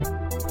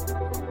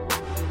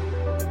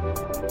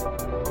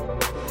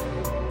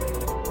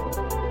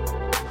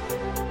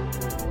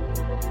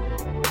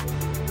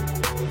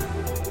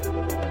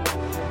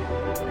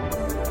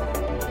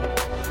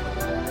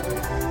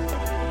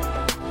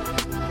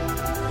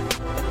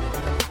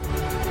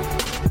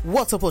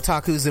What's up,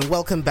 otakus, and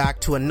welcome back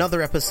to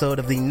another episode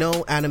of the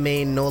No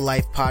Anime, No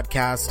Life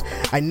podcast.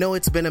 I know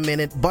it's been a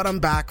minute, but I'm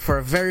back for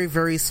a very,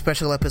 very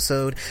special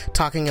episode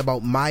talking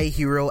about My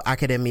Hero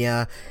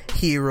Academia,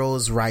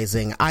 Heroes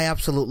Rising. I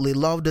absolutely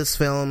love this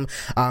film.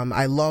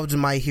 I loved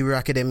My Hero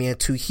Academia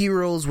 2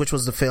 Heroes, which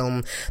was the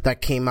film that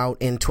came out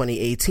in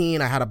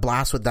 2018. I had a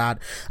blast with that,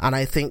 and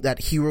I think that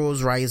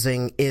Heroes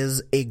Rising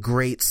is a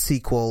great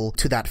sequel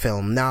to that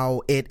film. Now,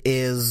 it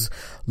is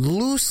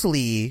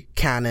loosely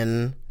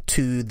canon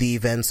to the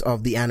events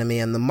of the anime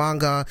and the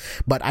manga,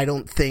 but I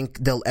don't think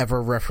they'll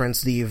ever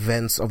reference the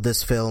events of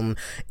this film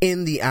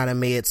in the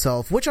anime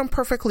itself, which I'm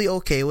perfectly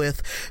okay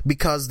with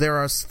because there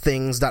are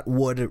things that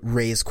would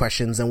raise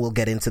questions, and we'll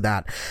get into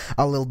that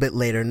a little bit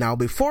later. Now,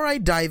 before I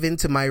dive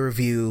into my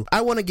review,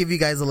 I want to give you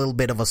guys a little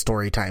bit of a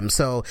story time.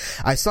 So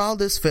I saw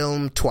this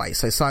film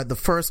twice. I saw it the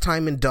first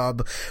time in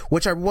dub,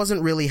 which I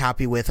wasn't really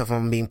happy with, if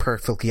I'm being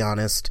perfectly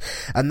honest,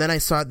 and then I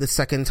saw it the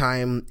second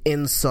time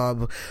in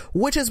sub,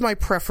 which is my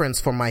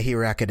preference for My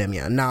Hero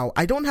Academia. Now,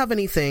 I don't have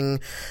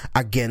anything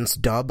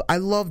against dub. I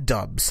love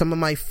dub. Some of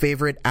my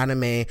favorite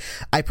anime,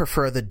 I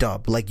prefer the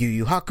dub, like Yu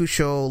Yu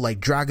Hakusho,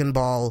 like Dragon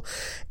Ball.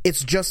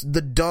 It's just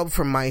the dub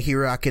from My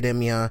Hero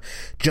Academia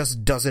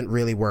just doesn't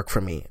really work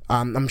for me.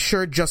 I'm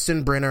sure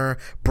Justin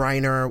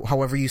Briner,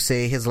 however you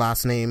say his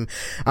last name,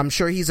 I'm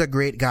sure he's a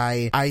great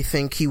guy. I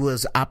think he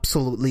was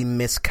absolutely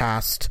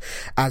miscast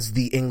as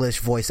the English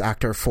voice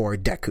actor for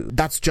Deku.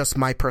 That's just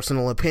my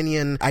personal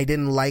opinion. I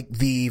didn't like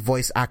the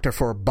voice actor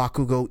for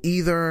Bakugo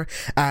either,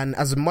 and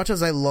as much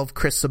as I love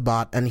Chris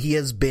Sabat, and he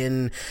has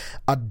been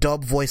a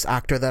dub voice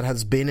actor that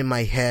has been in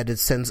my head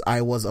since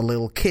I was a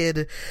little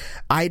kid,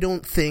 I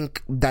don't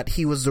think that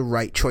he was the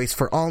right choice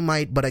for All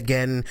Might. But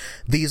again,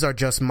 these are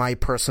just my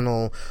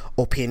personal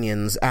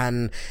opinions,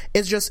 and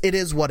it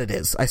is what it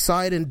is. I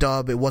saw it in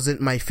dub. It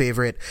wasn't my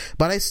favorite,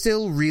 but I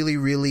still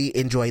really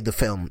enjoyed the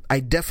film.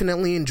 I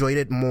definitely enjoyed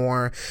it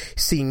more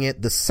seeing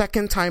it the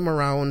second time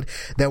around.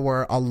 There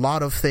were a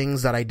lot of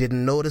things that I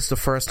didn't notice the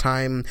first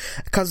time,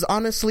 because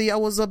honestly, I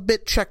was a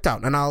bit checked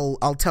out, and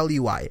I'll tell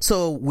you why.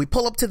 So we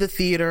pull up to the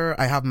theater.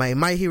 I have my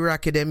My Hero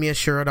Academia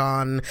shirt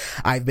on.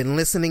 I've been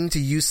listening to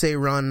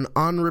Yusei Run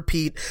on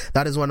repeat.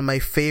 That is one of my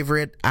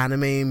favorite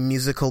anime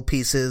musical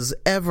pieces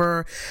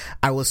ever.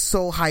 I was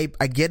so hyped.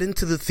 I get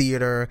into the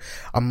theater.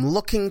 I'm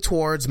looking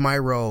towards my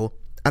row,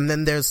 and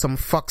then there's some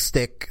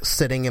fuckstick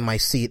sitting in my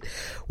seat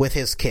with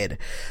his kid.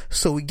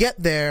 So we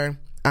get there,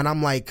 and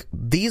I'm like,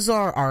 these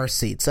are our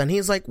seats. And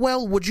he's like,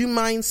 well, would you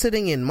mind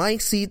sitting in my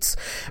seats?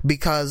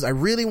 Because I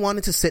really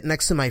wanted to sit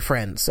next to my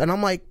friends. And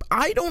I'm like,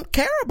 I don't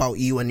care about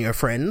you and your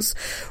friends.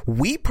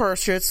 We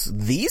purchased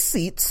these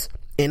seats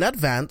in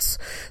advance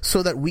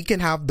so that we can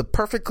have the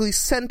perfectly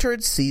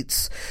centered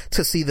seats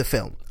to see the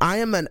film. I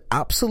am an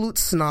absolute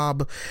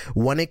snob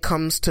when it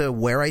comes to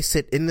where I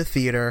sit in the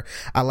theater.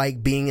 I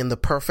like being in the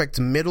perfect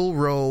middle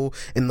row,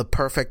 in the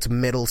perfect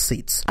middle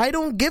seats. I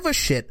don't give a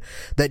shit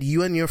that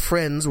you and your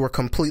friends were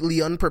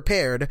completely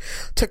unprepared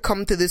to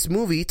come to this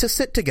movie to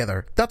sit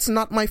together. That's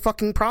not my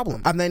fucking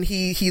problem. And then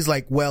he's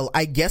like, well,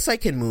 I guess I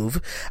can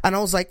move. And I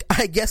was like,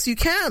 I guess you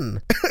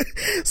can.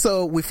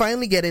 So we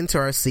finally get into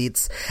our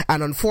seats,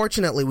 and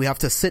unfortunately we have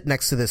to sit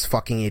next to this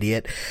fucking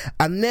idiot.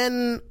 And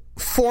then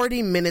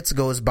 40 minutes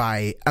goes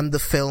by and the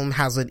film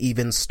hasn't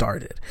even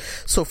started.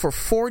 So for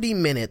 40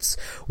 minutes,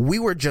 we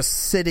were just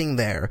sitting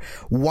there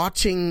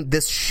watching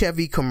this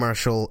Chevy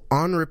commercial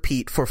on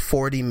repeat for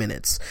 40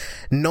 minutes.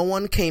 No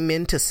one came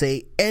in to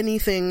say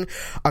anything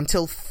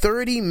until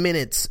 30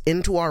 minutes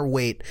into our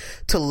wait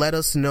to let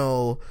us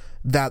know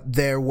that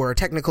there were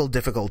technical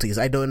difficulties.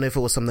 I don't know if it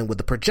was something with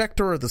the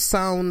projector or the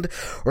sound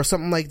or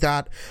something like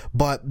that,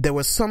 but there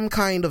was some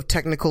kind of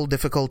technical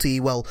difficulty.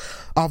 Well,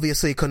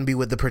 obviously it couldn't be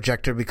with the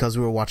projector because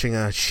we were watching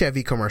a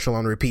Chevy commercial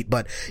on repeat,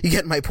 but you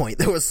get my point.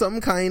 There was some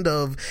kind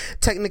of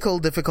technical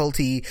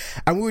difficulty,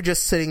 and we were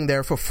just sitting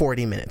there for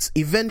 40 minutes.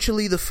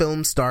 Eventually the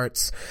film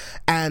starts,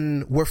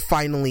 and we're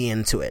finally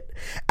into it.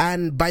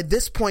 And by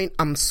this point,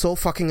 I'm so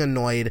fucking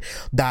annoyed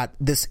that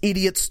this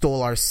idiot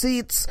stole our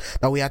seats,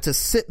 that we had to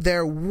sit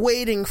there waiting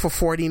for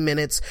 40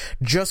 minutes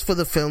just for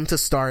the film to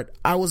start.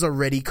 I was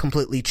already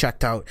completely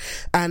checked out,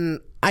 and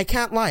I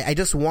can't lie, I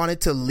just wanted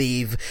to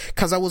leave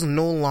because I was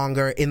no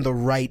longer in the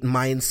right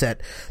mindset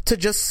to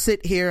just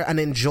sit here and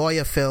enjoy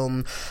a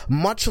film,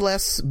 much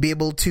less be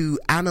able to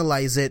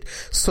analyze it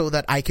so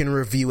that I can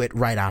review it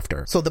right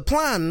after. So the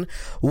plan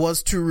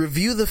was to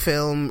review the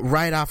film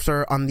right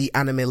after on the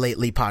Anime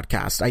Lately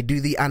podcast. I do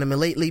the Anime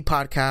Lately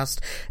podcast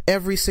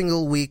every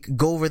single week.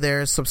 Go over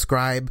there,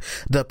 subscribe.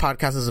 The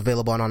podcast is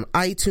available on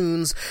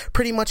iTunes,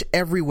 pretty much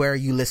everywhere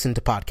you listen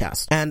to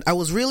podcasts. And I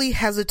was really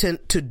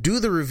hesitant to do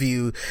the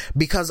review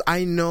because because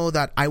I know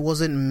that I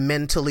wasn't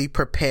mentally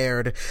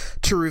prepared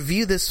to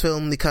review this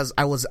film because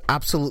I was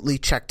absolutely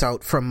checked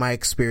out from my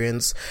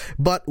experience,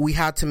 but we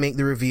had to make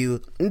the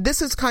review.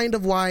 This is kind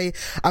of why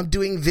I'm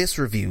doing this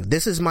review.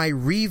 This is my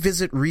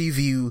revisit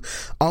review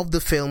of the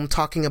film,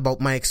 talking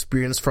about my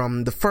experience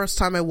from the first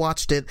time I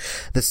watched it,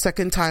 the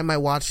second time I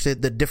watched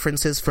it, the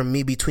differences from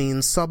me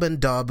between sub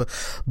and dub.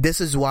 This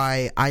is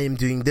why I am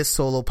doing this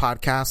solo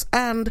podcast,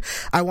 and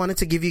I wanted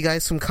to give you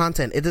guys some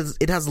content.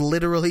 It has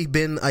literally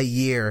been a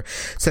year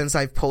since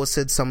I've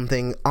posted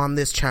something on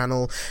this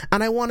channel,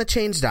 and I want to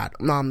change that.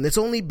 It's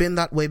only been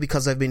that way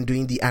because I've been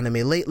doing the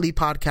Anime Lately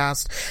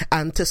podcast,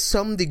 and to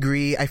some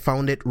degree I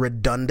found it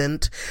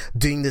redundant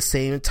doing the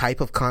same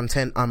type of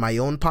content on my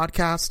own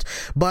podcast,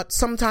 but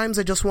sometimes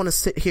I just want to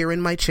sit here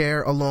in my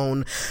chair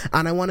alone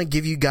and I want to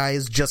give you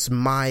guys just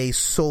my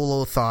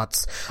solo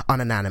thoughts on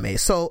an anime.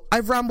 So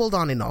I've rambled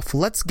on enough.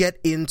 Let's get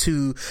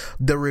into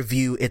the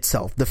review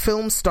itself. The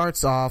film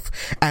starts off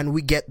and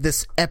we get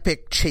this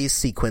epic chase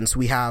sequence.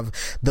 We have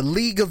the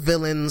League of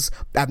Villains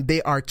and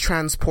they are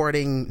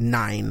transporting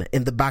Nine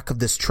in the back of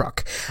this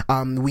truck.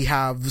 We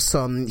have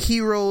some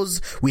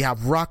heroes. We have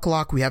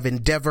Rocklock. We have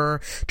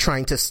Endeavor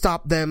trying to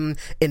stop them.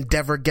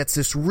 Endeavor gets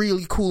this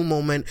really cool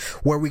moment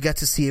where we get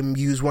to see him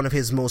use one of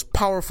his most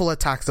powerful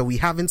attacks that we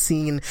haven't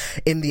seen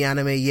in the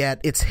anime yet.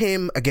 It's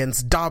him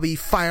against Dabi,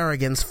 fire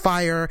against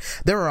fire.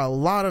 There are a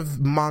lot of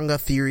manga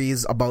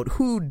theories about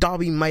who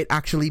Dabi might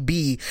actually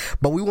be,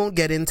 but we won't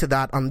get into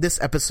that on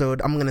this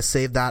episode. I'm gonna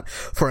save that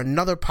for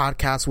another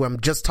podcast where I'm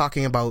just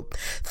talking about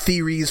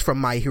theories from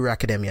My Hero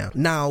Academia.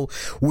 Now,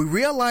 we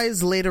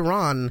realize later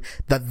on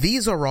that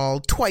these are all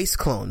Twice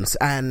clones,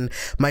 and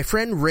my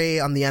friend Ray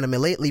on the Anime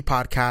Lately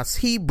podcast,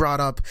 he brought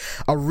up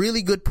a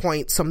really good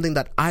point. Something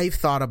that I've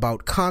thought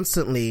about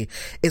constantly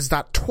is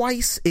that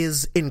Twice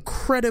is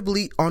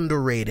incredibly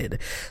underrated.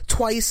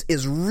 Twice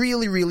is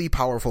really, really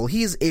powerful.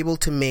 He is able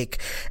to make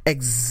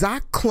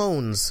exact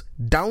clones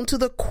down to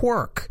the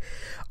quirk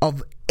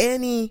of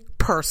any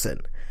person.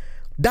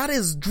 That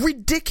is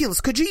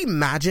ridiculous. Could you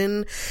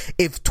imagine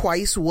if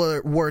Twice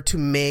were to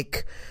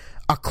make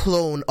a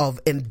clone of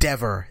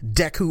Endeavor,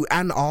 Deku,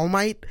 and All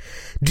Might?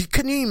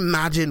 Can you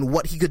imagine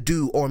what he could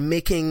do? Or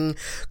making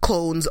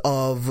clones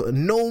of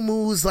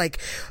Nomus? Like,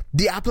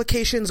 the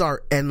applications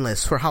are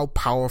endless for how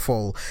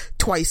powerful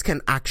Twice can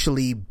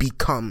actually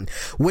become,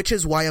 which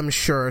is why I'm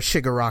sure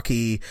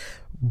Shigaraki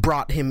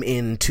brought him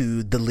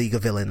into the League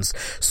of Villains.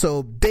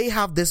 So they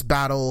have this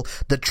battle,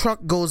 the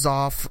truck goes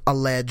off a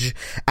ledge,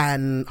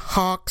 and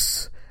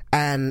Hawks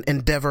and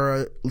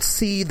Endeavor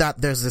see that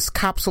there's this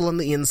capsule on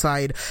the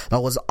inside that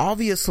was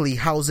obviously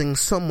housing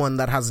someone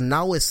that has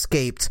now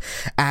escaped,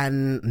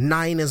 and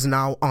Nine is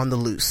now on the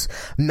loose.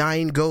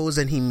 Nine goes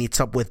and he meets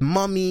up with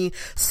Mummy,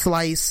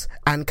 Slice,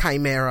 and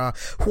Chimera,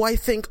 who I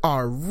think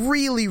are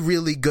really,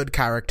 really good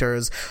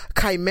characters.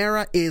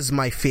 Chimera is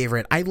my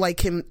favorite. I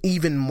like him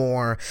even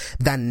more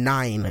than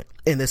Nine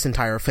in this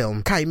entire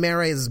film.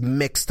 Chimera is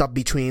mixed up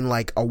between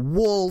like a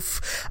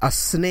wolf, a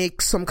snake,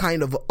 some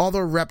kind of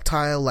other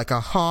reptile like a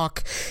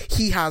hawk.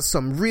 He has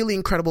some really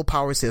incredible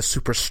powers. He has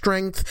super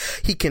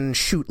strength. He can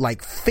shoot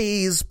like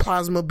phase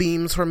plasma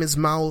beams from his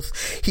mouth.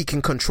 He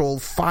can control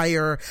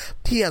fire.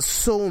 He has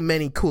so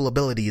many cool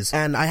abilities,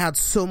 and I had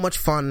so much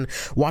fun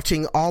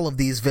watching all of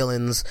these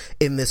villains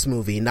in this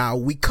movie. Now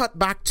we cut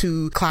back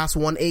to Class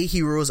 1A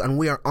heroes and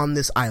we are on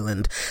this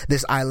island.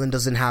 This island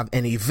doesn't have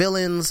any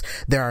villains.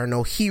 There are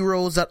no heroes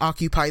that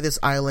occupy this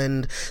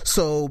island,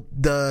 so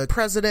the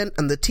president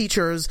and the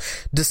teachers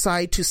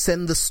decide to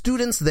send the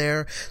students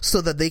there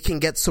so that they can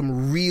get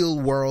some real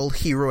world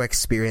hero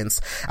experience.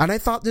 And I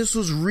thought this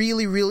was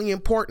really, really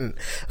important,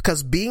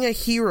 because being a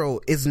hero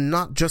is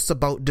not just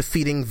about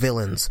defeating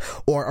villains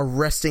or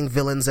arresting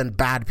villains and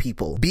bad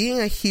people.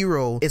 Being a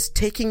hero is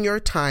taking your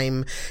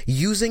time,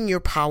 using your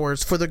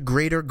powers for the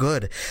greater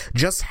good,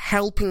 just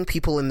helping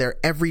people in their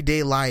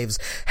everyday lives,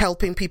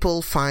 helping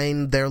people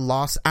find their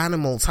lost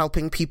animals,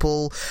 helping people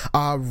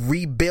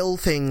rebuild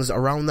things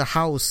around the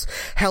house,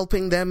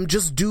 helping them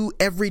just do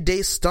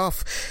everyday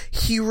stuff.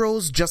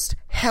 Heroes just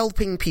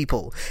helping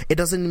people. It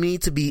doesn't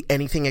need to be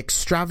anything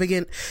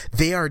extravagant.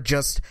 They are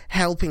just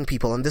helping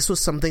people. And this was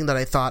something that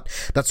I thought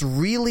that's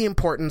really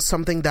important,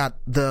 something that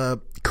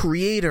the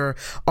creator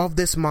of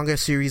this manga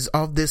series,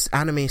 of this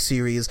anime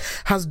series,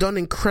 has done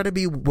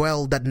incredibly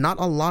well, that not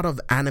a lot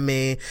of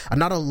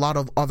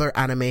other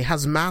anime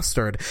has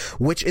mastered,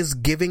 which is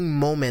giving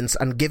moments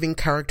and giving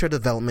character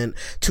development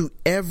to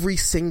every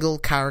single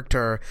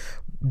character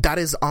that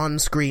is on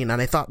screen.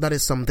 And I thought that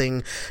is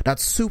something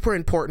that's super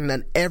important,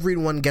 and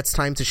everyone gets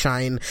time to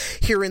shine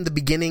here in the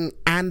beginning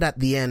and at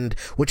the end,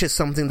 which is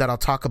something that I'll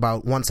talk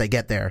about once I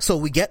get there. So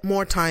we get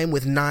more time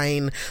with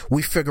Nine.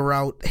 We figure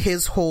out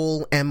his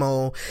whole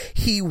MO.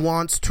 He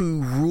wants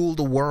to rule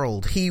the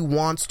world. He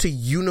wants to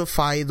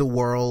unify the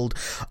world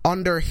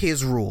under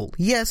his rule.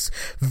 Yes,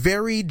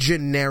 very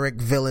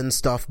generic villain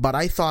stuff, but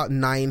I thought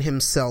Nine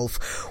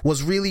himself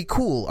was really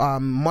cool.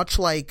 Much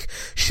like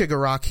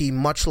Shigaraki,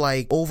 much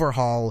like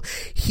Overhaul, all,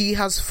 he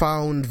has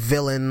found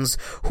villains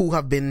who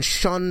have been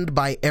shunned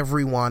by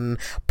everyone,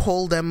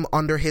 pulled them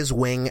under his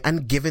wing,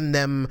 and given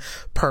them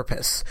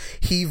purpose.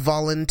 He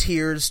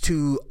volunteers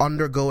to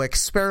undergo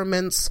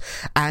experiments,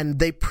 and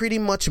they pretty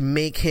much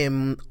make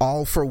him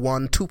All for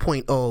One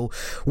 2.0,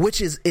 which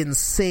is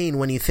insane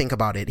when you think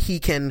about it. He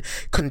can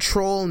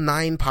control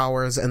 9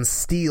 powers and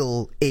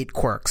steal 8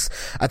 quirks.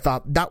 I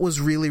thought that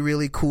was really,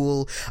 really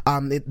cool.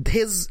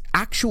 His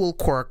actual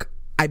quirk,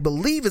 I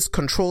believe, is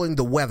controlling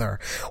the weather,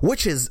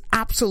 which is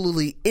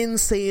absolutely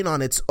insane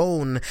on its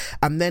own.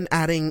 And then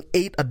adding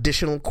 8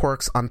 additional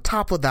quirks on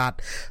top of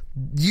that,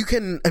 you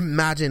can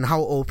imagine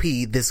how OP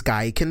this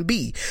guy can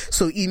be.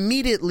 So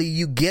immediately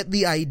you get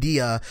the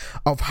idea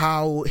of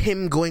how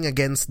him going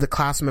against the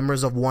class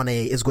members of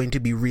 1A is going to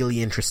be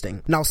really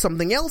interesting. Now,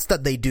 something else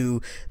that they do,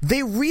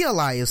 they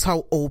realize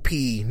how OP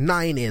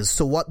 9 is.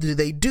 So what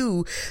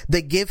do?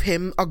 They give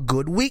him a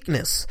good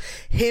weakness.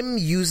 Him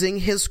using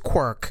his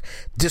quirk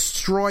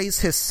destroys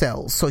his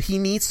cells. So he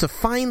needs to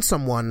find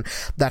someone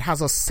that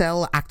has a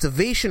cell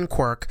activation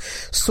quirk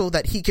so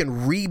that he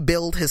can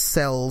rebuild his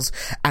cells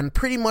and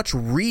pretty much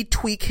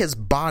retweak his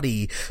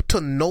body to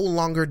no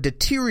longer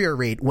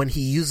deteriorate when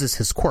he uses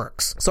his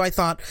quirks. So I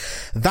thought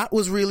that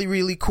was really,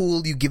 really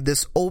cool. You give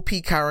this OP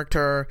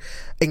character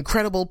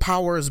incredible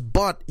powers,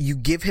 but you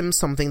give him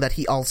something that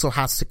he also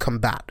has to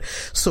combat.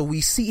 So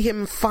we see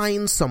him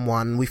find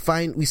someone, we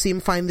see him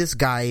find this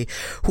guy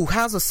who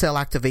has a cell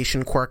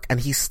activation quirk, and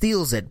he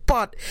steals it,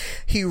 but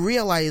he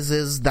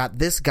realizes that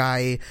this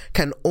guy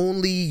can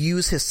only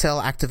use his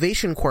cell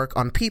activation quirk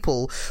on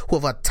people who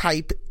have a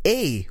type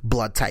A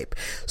blood type.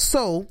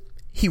 So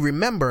he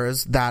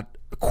remembers that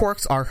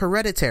quirks are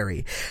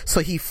hereditary.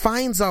 So he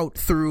finds out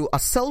through a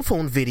cell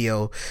phone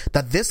video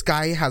that this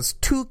guy has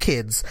 2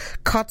 kids,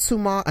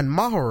 Katsuma and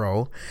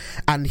Mahoro,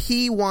 and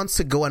he wants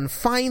to go and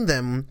find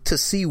them to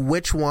see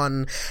which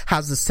one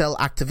has the cell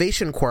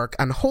activation quirk,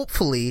 and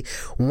hopefully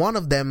one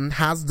of them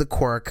has the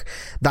quirk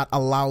that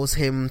allows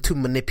him to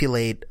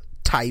manipulate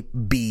type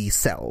B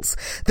cells.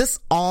 This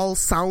all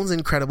sounds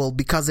incredible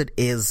because it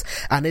is,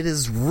 and it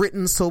is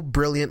written so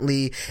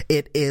brilliantly.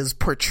 It is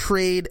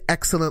portrayed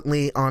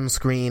excellently on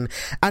screen,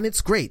 and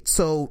it's great.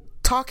 So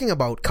talking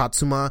about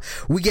Katsuma,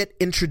 we get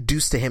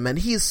introduced to him, and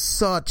he is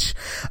such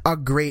a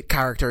great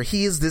character.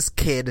 He is this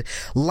kid,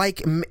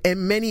 like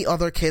many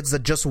other kids,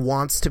 that just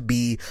wants to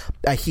be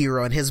a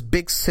hero, and his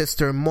big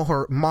sister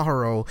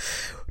Mahoro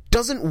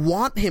doesn't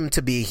want him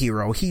to be a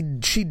hero.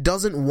 She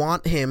doesn't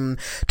want him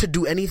to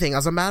do anything.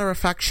 As a matter of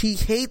fact, she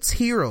hates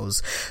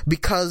heroes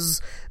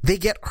because they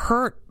get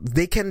hurt,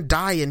 they can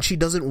die, and she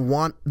doesn't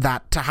want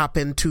that to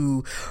happen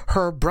to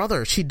her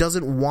brother. She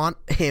doesn't want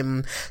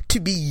him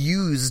to be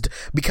used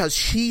because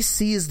she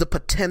sees the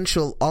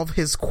potential of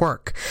his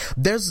quirk.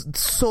 There's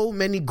so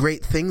many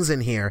great things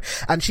in here,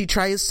 and she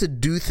tries to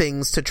do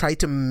things to try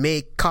to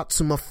make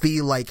Katsuma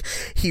feel like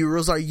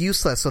heroes are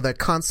useless, so they're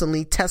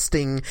constantly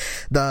testing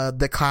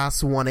the class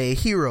 1A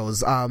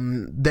heroes.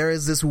 There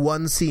is this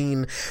one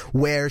scene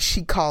where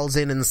she calls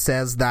in and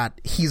says that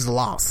he's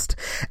lost,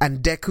 and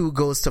Deku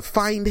goes to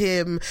find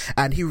him,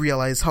 and he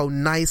realizes how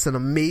nice and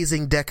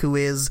amazing Deku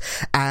is,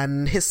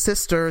 and his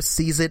sister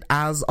sees it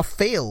as a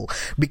fail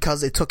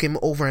because it took him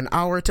over an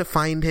hour to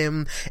find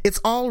him. It's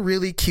all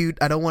really cute.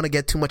 I don't want to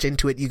get too much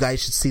into it. You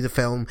guys should see the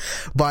film,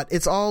 but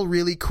it's all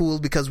really cool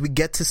because we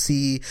get to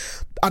see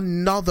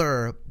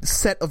another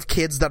set of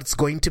kids that's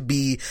going to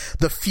be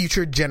the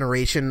future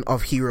generation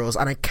of heroes,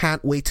 and I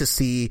can't wait to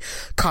see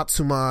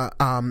Katsuma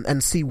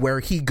and see where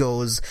he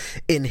goes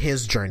in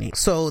his journey.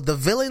 So the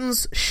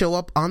villains show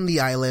up on the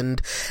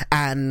island,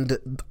 and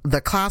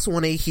the class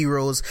 1A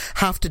heroes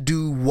have to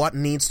do what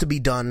needs to be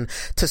done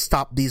to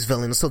stop these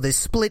villains. So they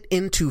split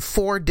into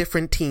 4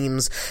 different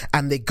teams,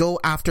 and they go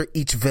after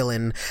each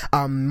villain.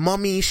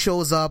 Mummy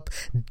shows up.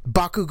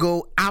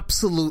 Bakugo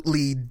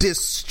absolutely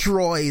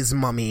destroys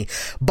Mummy.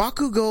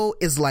 Bakugo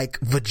is like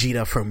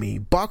Vegeta for me.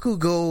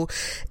 Bakugo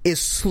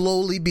is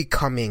slowly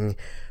becoming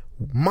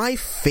my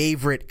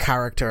favorite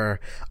character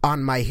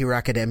on My Hero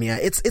Academia.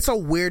 It's a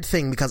weird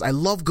thing because I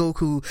love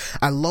Goku,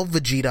 I love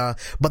Vegeta,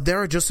 but there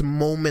are just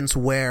moments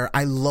where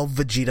I love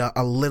Vegeta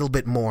a little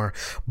bit more.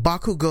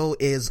 Bakugo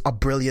is a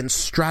brilliant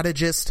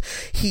strategist.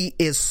 He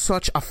is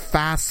such a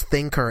fast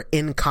thinker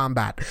in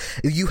combat.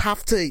 You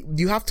have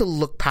to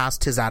look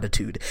past his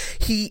attitude.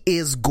 He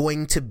is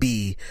going to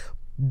be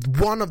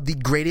one of the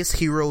greatest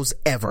heroes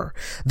ever.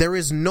 There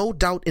is no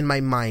doubt in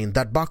my mind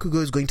that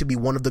Bakugo is going to be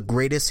one of the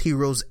greatest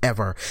heroes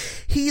ever.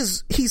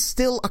 He's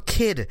still a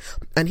kid,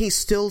 and he's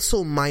still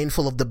so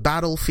mindful of the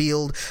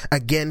battlefield.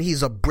 Again,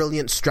 he's a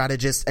brilliant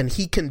strategist, and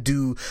he can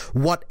do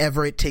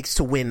whatever it takes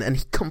to win, and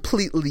he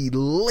completely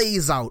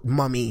lays out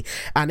Mummy,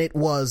 and it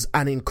was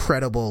an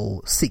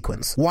incredible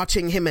sequence.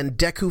 Watching him and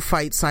Deku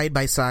fight side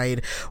by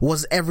side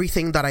was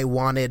everything that I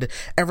wanted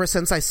ever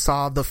since I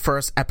saw the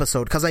first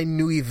episode, because I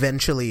knew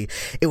eventually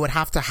it would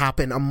have to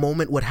happen, a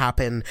moment would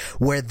happen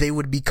where they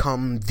would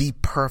become the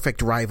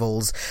perfect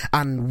rivals.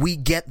 And we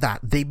get that.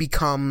 They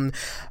become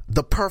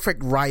the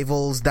perfect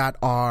rivals that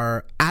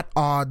are at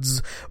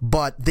odds,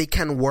 but they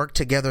can work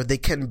together. They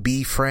can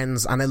be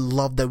friends. And I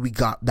love that we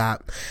got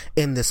that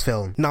in this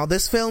film. Now,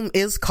 this film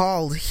is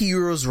called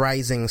Heroes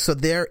Rising. So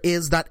there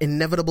is that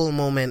inevitable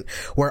moment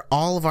where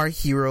all of our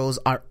heroes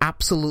are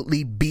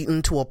absolutely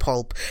beaten to a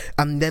pulp,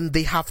 and then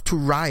they have to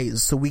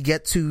rise. So we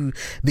get to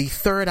the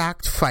third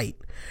act fight,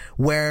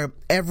 where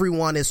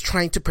everyone is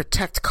trying to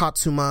protect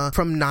Katsuma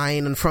from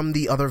Nine and from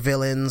the other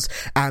villains,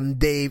 and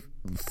they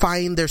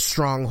find their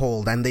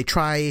stronghold, and they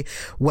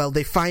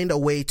find a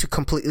way to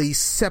completely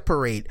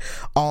separate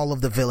all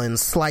of the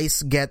villains.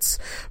 Slice gets,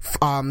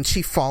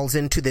 she falls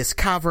into this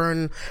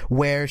cavern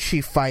where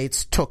she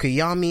fights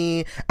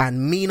Tokoyami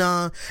and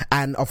Mina,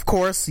 and of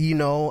course,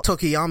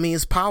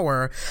 Tokoyami's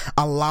power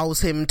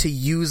allows him to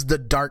use the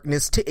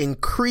darkness to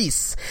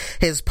increase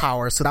his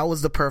power. So that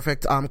was the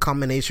perfect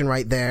combination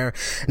right there.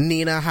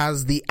 Nina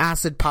has the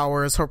acid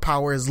powers. Her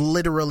power is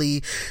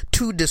literally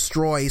to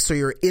destroy. So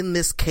you're in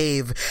this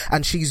cave,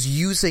 and she's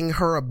using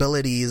her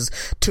abilities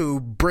to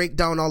break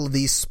down all of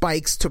these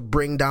spikes, to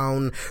bring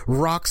down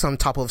rocks on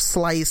top of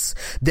Slice.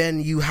 Then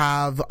you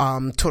have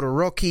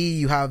Todoroki,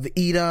 you have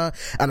Ida,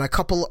 and a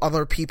couple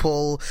other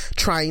people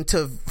trying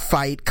to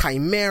fight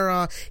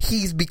Chimera.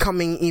 He's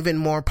becoming even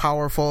more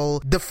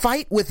powerful. The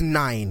fight with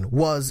Nine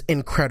was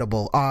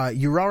incredible.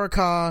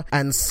 Uraraka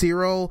and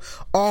Zero,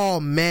 oh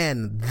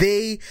man,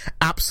 they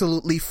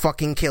absolutely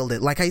fucking killed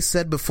it. Like I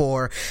said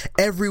before,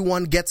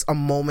 everyone gets a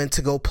moment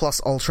to go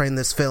plus ultra in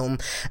this film,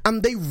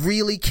 and they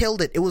really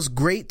killed it. It was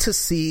great to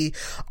see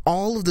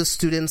all of the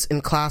students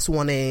in Class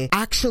 1A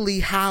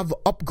actually have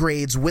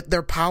upgrades with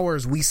their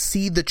powers. We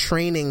see the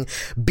training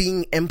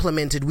being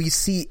implemented. We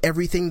see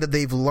everything that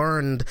they've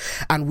learned,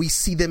 and we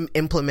see them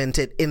implement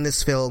it in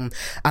this film,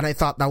 and I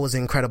thought that was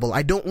incredible.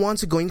 I don't want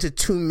to go into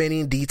too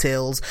many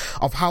details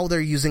of how they're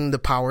using the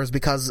powers,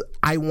 because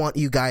I want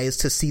you guys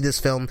to see this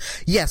film.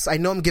 Yes, I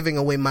know I'm giving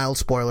away mild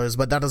spoilers,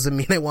 but that doesn't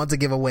mean I want to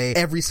give away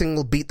every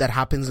single beat that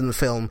happens in the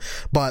film.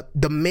 But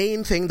the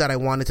main thing that I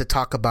wanted to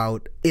talk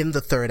about in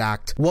the third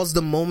act was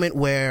the moment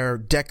where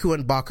Deku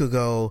and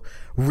Bakugo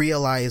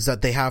realize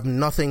that they have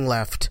nothing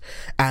left,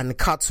 and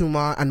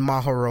Katsuma and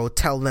Mahoro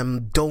tell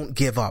them, don't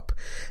give up,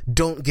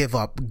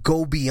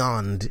 go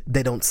beyond.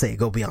 They don't say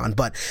go beyond,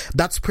 but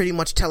that's pretty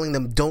much telling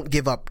them, don't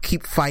give up,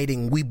 keep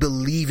fighting, we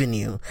believe in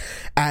you.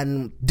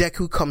 And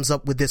Deku comes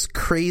up with this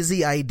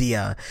crazy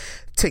idea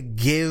to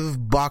give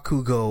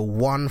Bakugo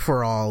One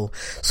for All,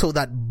 so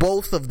that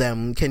both of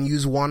them can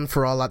use One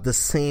for All at the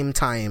same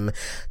time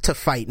to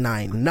fight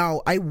Nine.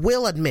 Now, I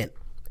will admit,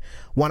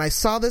 when I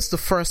saw this the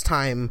first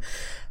time,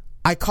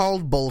 I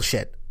called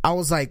bullshit. I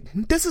was like,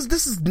 this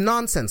is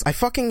nonsense. I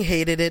fucking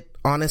hated it,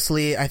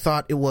 honestly. I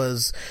thought it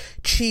was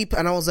cheap,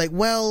 and I was like,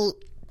 well,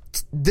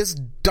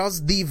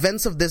 the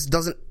events of this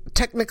doesn't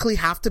technically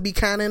have to be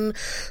canon,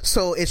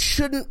 so it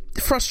shouldn't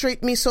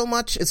frustrate me so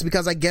much. It's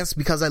because I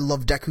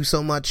love Deku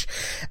so much,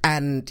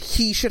 and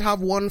he should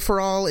have One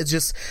for All. It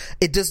just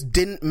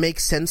didn't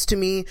make sense to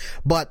me.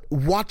 But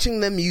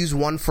watching them use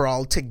One for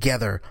All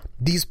together,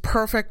 these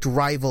perfect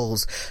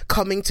rivals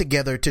coming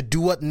together to do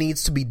what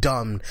needs to be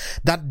done,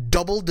 that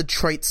double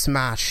Detroit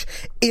smash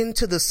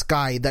into the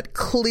sky, that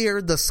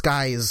cleared the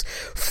skies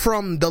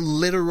from the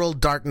literal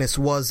darkness,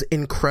 was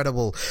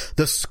incredible.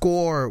 The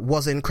score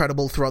was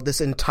incredible throughout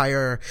this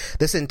entire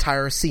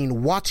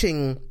scene.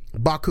 Watching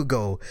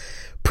Bakugo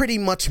pretty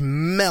much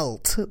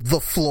melt the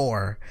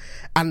floor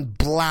and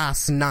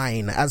blast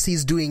Nine as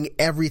he's doing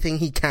everything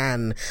he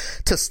can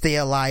to stay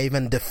alive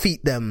and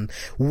defeat them.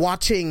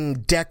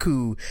 Watching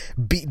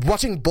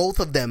both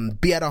of them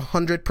be at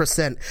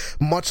 100%,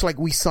 much like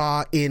we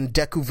saw in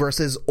Deku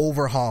versus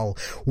Overhaul.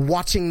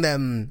 Watching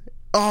them,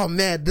 oh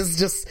man,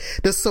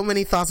 there's so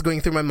many thoughts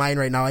going through my mind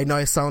right now. I know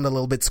I sound a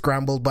little bit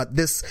scrambled, but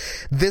this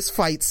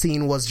fight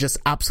scene was just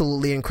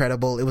absolutely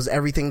incredible. It was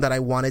everything that I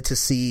wanted to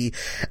see,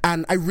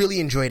 and I really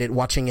enjoyed it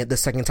watching it the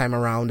second time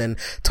around, and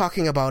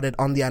talking about it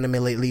on the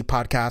Anime Lately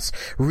podcast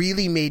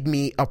really made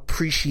me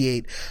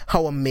appreciate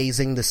how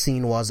amazing the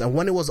scene was. And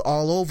when it was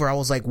all over, I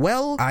was like,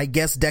 well, I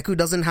guess Deku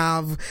doesn't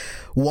have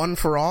One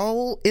for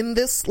All in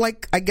this.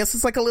 Like, I guess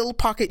it's like a little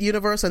pocket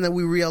universe. And then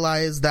we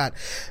realized that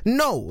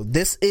no,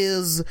 this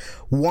is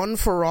One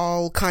for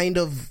All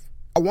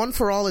One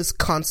for All is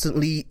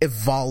constantly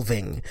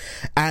evolving,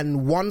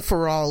 and One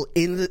for All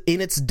in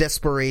its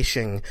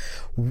desperation,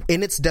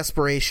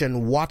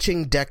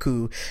 watching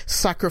Deku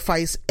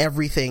sacrifice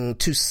everything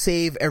to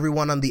save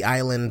everyone on the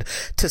island,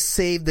 to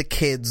save the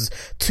kids,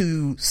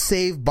 to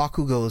save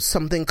Bakugo,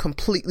 something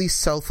completely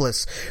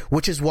selfless,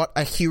 which is what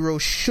a hero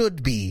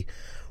should be.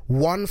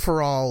 One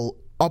for All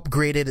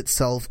upgraded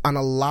itself and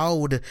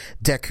allowed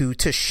Deku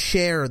to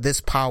share this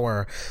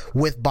power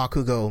with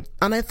Bakugo.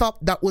 And I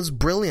thought that was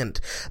brilliant.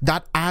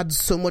 That adds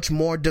so much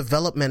more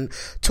development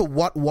to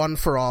what One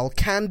For All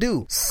can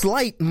do.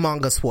 Slight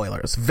manga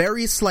spoilers,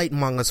 very slight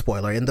manga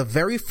spoiler. In the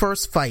very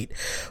first fight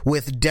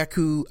with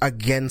Deku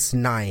against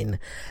Nine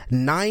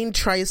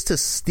tries to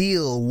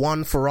steal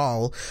One For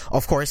All.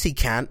 Of course he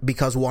can't,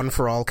 because One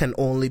For All can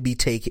only be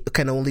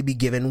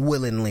given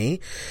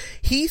willingly.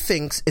 He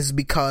thinks is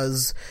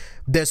because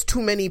there's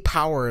too many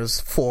powers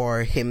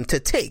for him to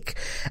take.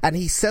 And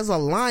he says a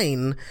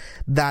line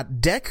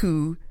that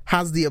Deku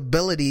has the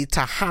ability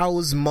to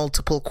house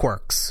multiple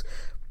quirks.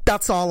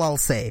 That's all I'll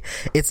say.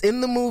 It's in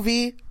the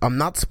movie. I'm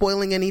not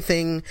spoiling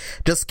anything.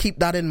 Just keep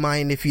that in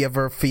mind if you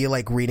ever feel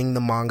like reading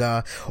the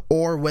manga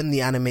or when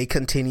the anime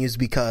continues,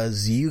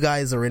 because you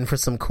guys are in for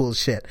some cool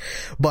shit.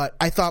 But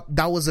I thought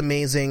that was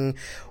amazing.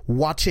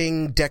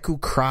 Watching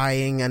Deku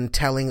crying and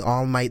telling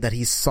All Might that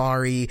he's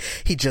sorry.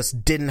 He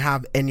just didn't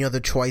have any other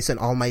choice, and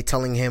All Might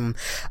telling him,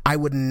 I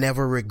would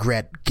never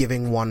regret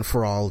giving One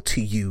For All to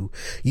you.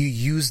 You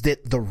used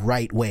it the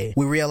right way.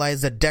 We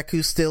realize that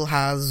Deku still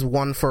has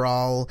One For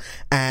All,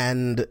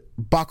 and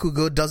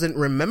Bakugo doesn't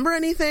remember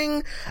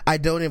anything. I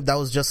don't know if that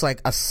was just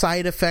like a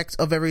side effect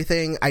of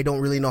everything. I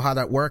don't really know how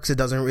that works. It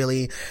doesn't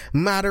really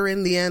matter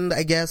in the end,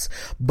 I guess.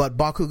 But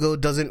Bakugo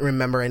doesn't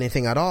remember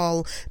anything at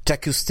all.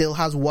 Deku still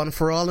has One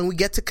For All, and we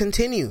get to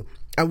continue.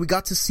 And we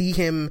got to see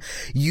him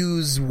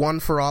use One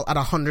For All at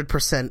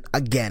 100%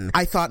 again.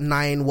 I thought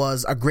Nine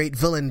was a great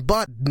villain,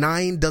 but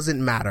Nine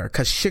doesn't matter,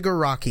 because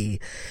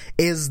Shigaraki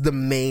is the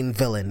main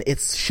villain.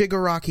 It's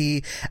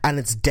Shigaraki and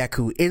it's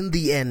Deku. In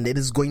the end, it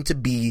is going to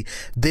be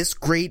this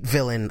great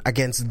villain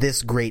against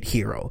this great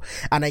hero.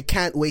 And I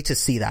can't wait to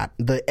see that.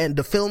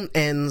 The film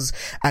ends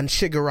and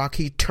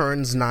Shigaraki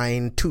turns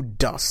Nine to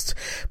dust,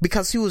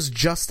 because he was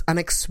just an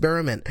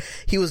experiment.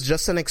 He was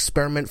just an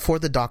experiment for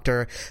the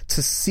Doctor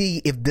to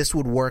see if this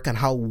would work and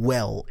how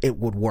well it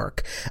would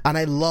work. And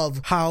I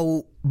love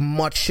how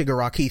much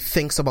Shigaraki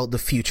thinks about the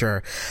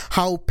future,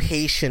 how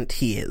patient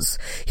he is.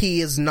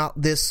 He is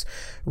not this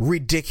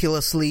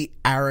ridiculously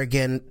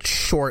arrogant,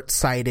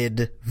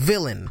 short-sighted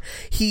villain.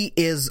 He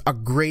is a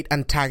great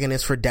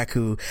antagonist for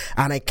Deku,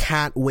 and I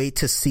can't wait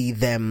to see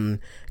them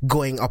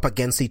going up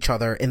against each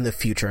other in the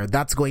future.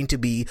 That's going to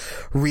be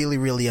really,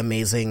 really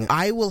amazing.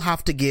 I will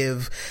have to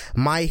give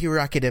My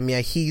Hero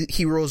Academia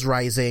Heroes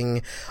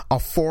Rising a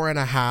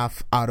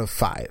 4.5 out of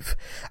 5.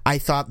 I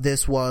thought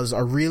this was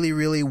a really,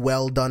 really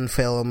well done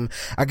film.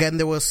 Again,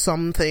 there were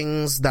some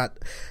things that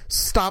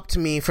stopped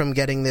me from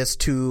getting this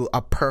to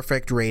a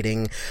perfect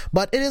rating,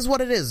 but it is what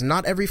it is.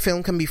 Not every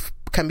film can be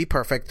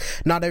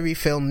perfect. Not every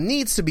film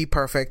needs to be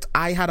perfect.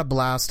 I had a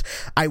blast.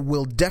 I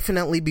will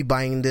definitely be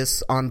buying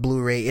this on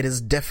Blu-ray. It is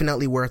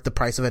definitely worth the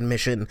price of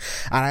admission,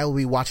 and I will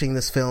be watching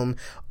this film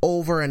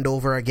over and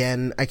over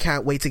again. I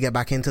can't wait to get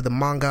back into the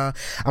manga.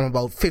 I'm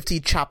about 50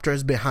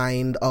 chapters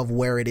behind of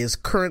where it is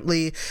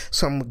currently,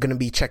 so I'm gonna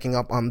be checking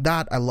up on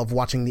that. I love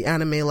watching the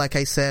anime, like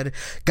I said.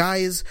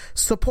 Guys,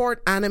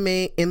 support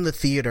anime in the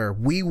theater.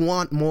 We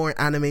want more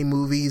anime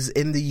movies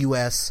in the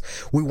US.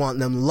 We want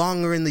them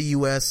longer in the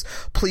US.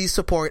 Please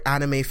support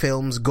anime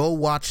films. Go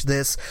watch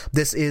this.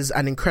 This is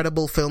an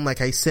incredible film.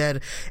 Like I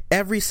said,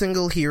 every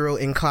single hero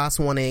in Class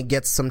 1A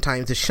gets some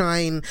time to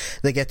shine.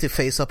 They get to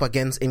face up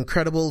against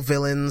incredible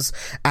villains,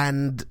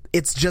 and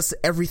it's just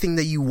everything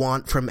that you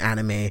want from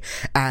anime,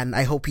 and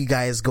I hope you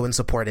guys go and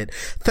support it.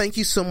 Thank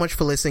you so much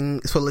for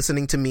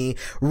listening to me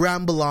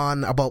ramble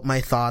on about my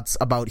thoughts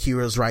about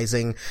Heroes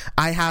Rising.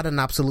 I had an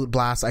absolute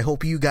blast. I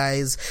hope you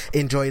guys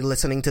enjoyed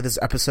listening to this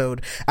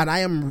episode, and I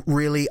am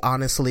really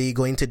honestly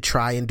going to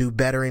try and do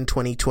better in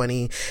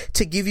 2020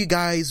 to give you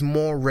guys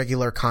more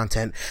regular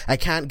content. I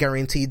can't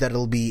guarantee that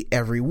it'll be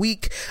every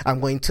week. I'm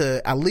going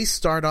to at least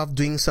start off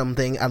doing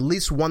something at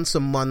least once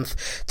a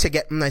month to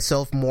get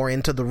myself more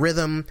into the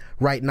rhythm.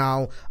 Right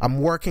now, I'm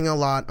working a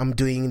lot. I'm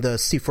doing the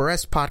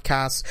C4S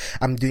podcast.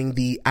 I'm doing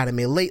the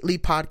Anime Lately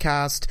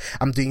podcast.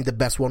 I'm doing the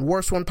Best One,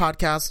 Worst One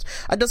podcast.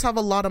 I just have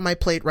a lot on my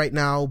plate right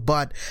now,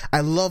 but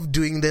I love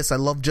doing this. I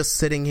love just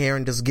sitting here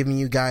and just giving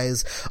you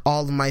guys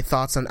all of my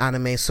thoughts on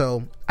anime.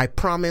 So I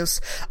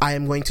promise I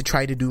am going to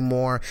try to do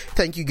more.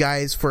 Thank you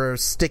guys for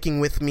sticking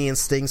with me and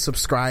staying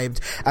subscribed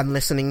and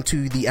listening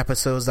to the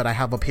episodes that I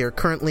have up here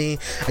currently.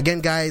 Again,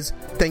 guys,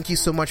 thank you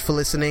so much for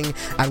listening,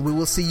 and we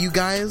will see you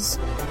guys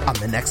on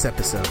the next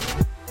episode.